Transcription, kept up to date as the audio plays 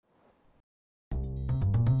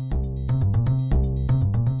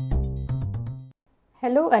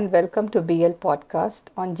Hello and welcome to BL podcast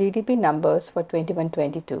on GDP numbers for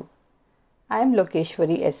 21-22. I am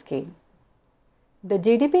Lokeshwari SK. The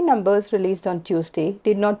GDP numbers released on Tuesday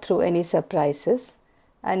did not throw any surprises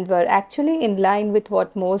and were actually in line with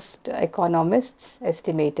what most economists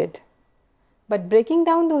estimated. But breaking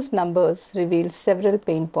down those numbers reveals several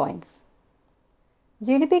pain points.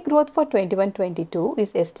 GDP growth for 21-22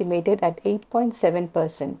 is estimated at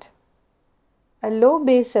 8.7%. A low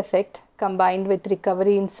base effect combined with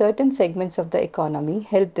recovery in certain segments of the economy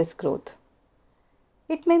helped this growth.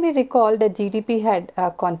 It may be recalled that GDP had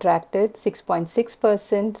contracted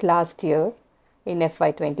 6.6% last year in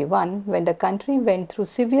FY21 when the country went through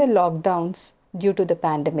severe lockdowns due to the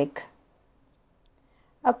pandemic.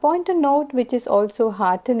 A point to note which is also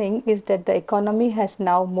heartening is that the economy has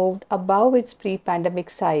now moved above its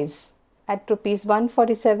pre-pandemic size at Rs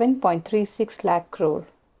 147.36 lakh crore.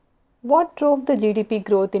 What drove the GDP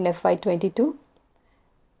growth in FY22?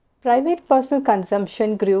 Private personal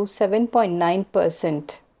consumption grew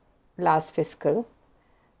 7.9% last fiscal,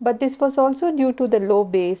 but this was also due to the low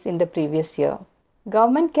base in the previous year.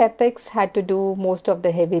 Government capex had to do most of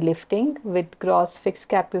the heavy lifting, with gross fixed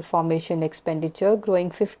capital formation expenditure growing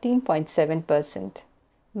 15.7%.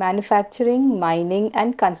 Manufacturing, mining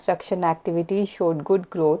and construction activity showed good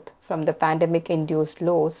growth from the pandemic-induced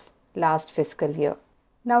lows last fiscal year.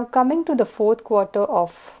 Now coming to the fourth quarter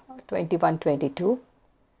of 21-22,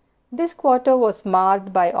 this quarter was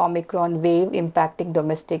marred by Omicron wave impacting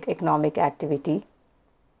domestic economic activity.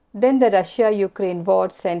 Then the Russia-Ukraine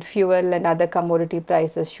war sent fuel and other commodity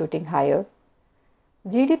prices shooting higher.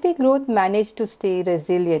 GDP growth managed to stay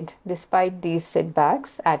resilient despite these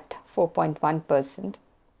setbacks at 4.1%.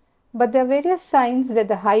 But there are various signs that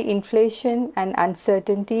the high inflation and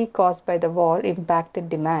uncertainty caused by the war impacted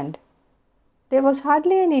demand. There was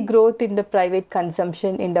hardly any growth in the private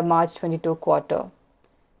consumption in the March 22 quarter,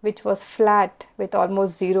 which was flat with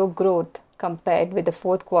almost zero growth compared with the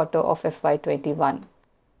fourth quarter of FY21.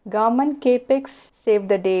 Government capex saved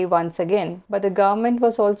the day once again, but the government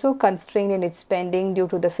was also constrained in its spending due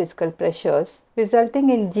to the fiscal pressures, resulting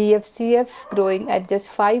in GFCF growing at just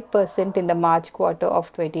 5% in the March quarter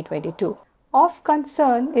of 2022. Of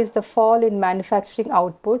concern is the fall in manufacturing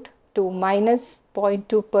output to minus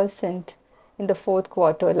 0.2% in the fourth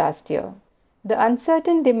quarter last year. The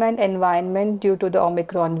uncertain demand environment due to the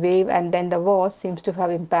Omicron wave and then the war seems to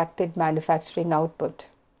have impacted manufacturing output.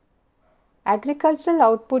 Agricultural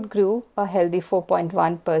output grew a healthy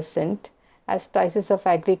 4.1% as prices of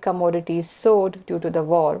agri-commodities soared due to the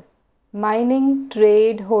war. Mining,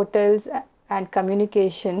 trade, hotels and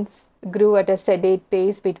communications grew at a sedate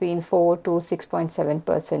pace between 4 to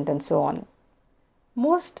 6.7% and so on.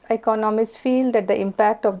 Most economists feel that the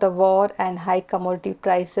impact of the war and high commodity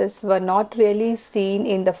prices were not really seen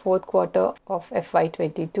in the fourth quarter of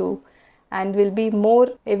FY22 and will be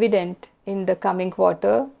more evident in the coming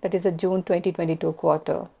quarter, that is the June 2022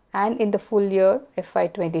 quarter, and in the full year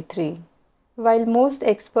FY23. While most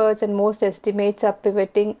experts and most estimates are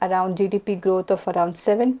pivoting around GDP growth of around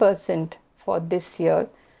 7% for this year,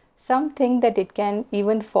 some think that it can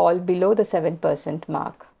even fall below the 7%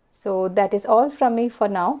 mark. So that is all from me for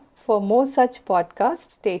now. For more such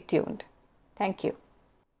podcasts, stay tuned. Thank you.